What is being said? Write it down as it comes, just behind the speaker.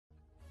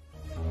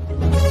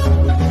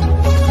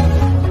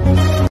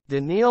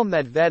Daniil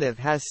Medvedev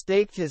has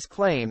staked his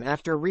claim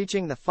after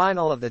reaching the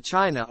final of the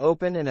China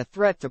Open and a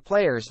threat to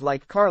players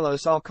like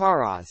Carlos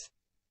Alcaraz.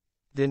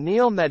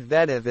 Daniil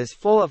Medvedev is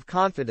full of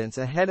confidence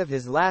ahead of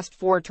his last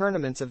 4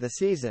 tournaments of the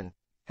season,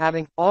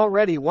 having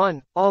already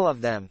won all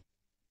of them.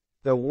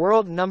 The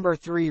world number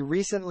 3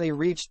 recently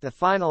reached the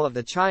final of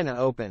the China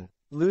Open,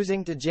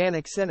 losing to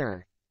Jannik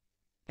Sinner.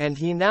 And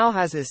he now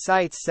has his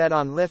sights set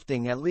on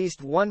lifting at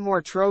least one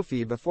more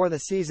trophy before the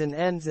season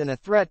ends in a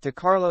threat to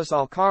Carlos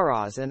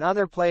Alcaraz and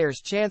other players'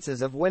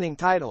 chances of winning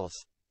titles.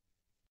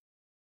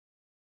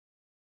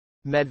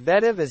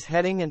 Medvedev is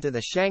heading into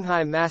the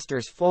Shanghai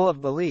Masters full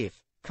of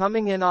belief,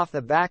 coming in off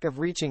the back of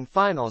reaching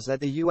finals at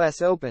the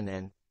US Open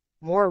and,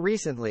 more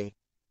recently,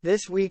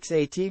 this week's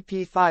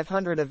ATP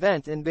 500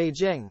 event in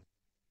Beijing.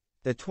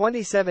 The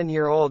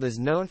 27-year-old is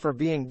known for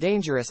being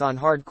dangerous on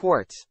hard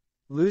courts,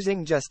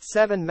 losing just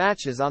 7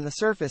 matches on the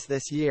surface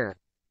this year.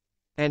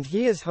 And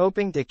he is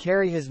hoping to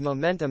carry his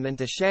momentum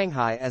into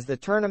Shanghai as the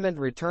tournament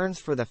returns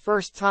for the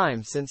first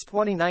time since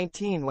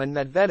 2019 when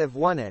Medvedev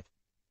won it.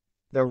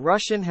 The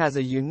Russian has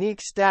a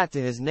unique stat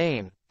to his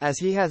name, as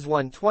he has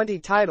won 20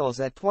 titles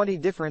at 20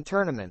 different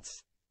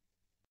tournaments.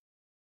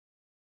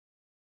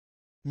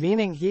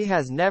 Meaning he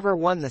has never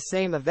won the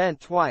same event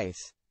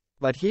twice.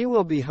 But he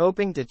will be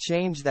hoping to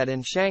change that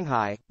in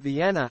Shanghai,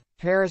 Vienna,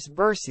 Paris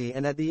Bercy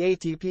and at the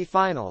ATP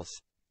Finals.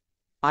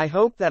 I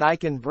hope that I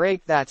can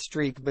break that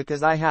streak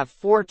because I have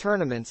 4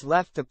 tournaments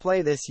left to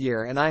play this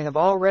year and I have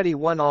already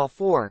won all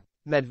 4,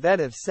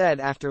 Medvedev said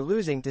after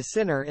losing to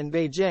Sinner in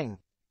Beijing.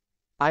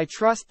 I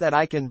trust that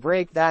I can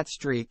break that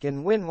streak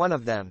and win one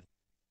of them.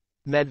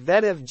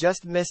 Medvedev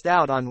just missed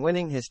out on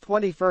winning his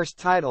 21st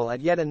title at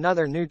yet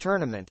another new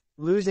tournament,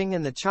 losing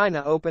in the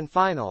China Open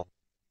final.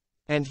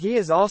 And he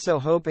is also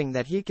hoping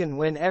that he can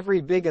win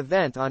every big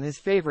event on his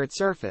favorite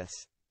surface.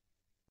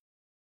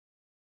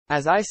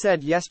 As I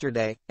said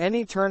yesterday,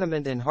 any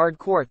tournament in hard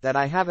court that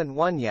I haven't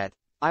won yet,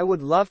 I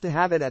would love to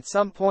have it at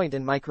some point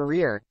in my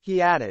career,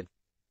 he added.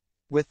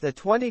 With the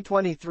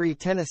 2023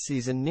 tennis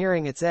season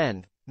nearing its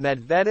end,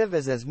 Medvedev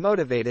is as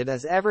motivated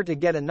as ever to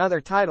get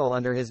another title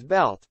under his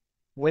belt,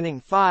 winning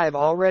 5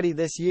 already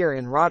this year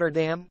in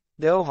Rotterdam,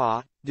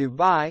 Doha,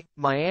 Dubai,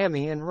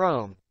 Miami and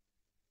Rome.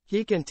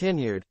 He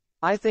continued,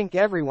 I think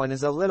everyone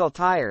is a little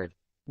tired.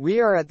 We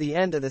are at the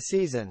end of the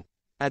season.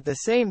 At the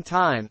same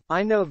time,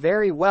 I know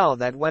very well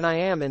that when I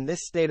am in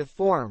this state of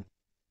form,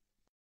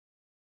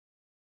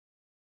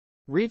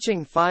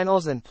 reaching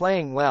finals and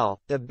playing well,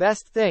 the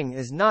best thing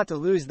is not to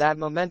lose that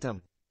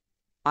momentum.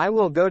 I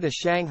will go to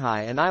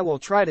Shanghai and I will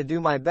try to do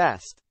my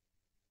best.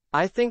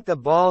 I think the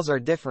balls are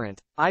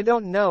different. I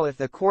don't know if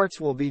the courts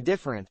will be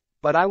different,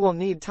 but I will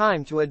need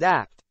time to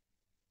adapt.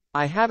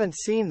 I haven't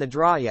seen the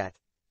draw yet.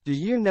 Do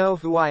you know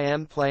who I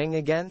am playing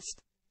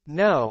against?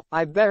 No,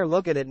 I better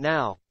look at it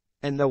now.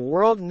 And the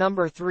world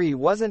number 3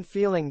 wasn't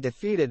feeling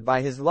defeated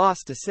by his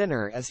loss to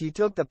Sinner as he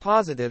took the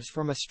positives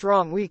from a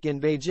strong week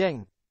in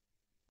Beijing.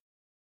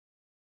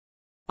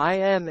 I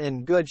am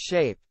in good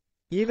shape.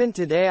 Even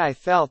today I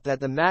felt that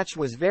the match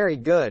was very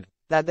good,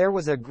 that there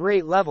was a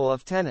great level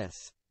of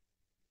tennis.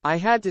 I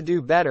had to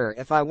do better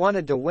if I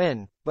wanted to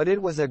win, but it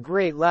was a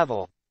great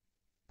level.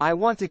 I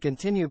want to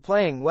continue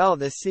playing well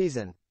this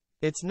season.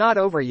 It's not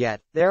over yet,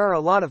 there are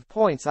a lot of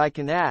points I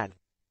can add.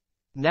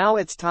 Now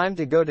it's time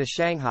to go to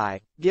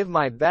Shanghai, give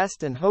my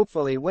best and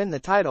hopefully win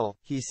the title,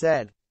 he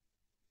said.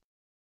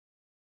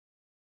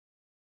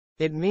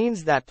 It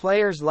means that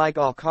players like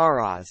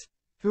Alcaraz,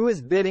 who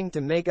is bidding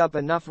to make up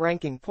enough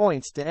ranking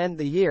points to end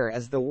the year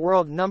as the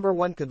world number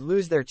 1, could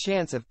lose their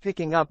chance of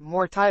picking up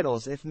more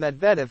titles if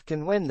Medvedev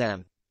can win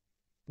them.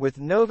 With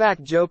Novak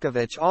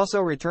Djokovic also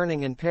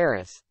returning in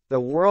Paris, the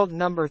world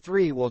number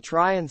 3 will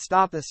try and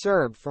stop the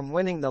Serb from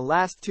winning the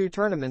last 2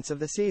 tournaments of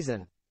the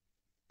season.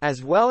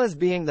 As well as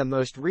being the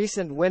most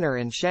recent winner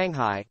in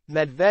Shanghai,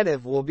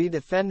 Medvedev will be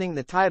defending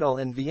the title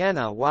in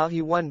Vienna while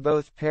he won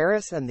both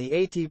Paris and the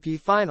ATP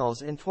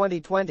Finals in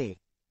 2020.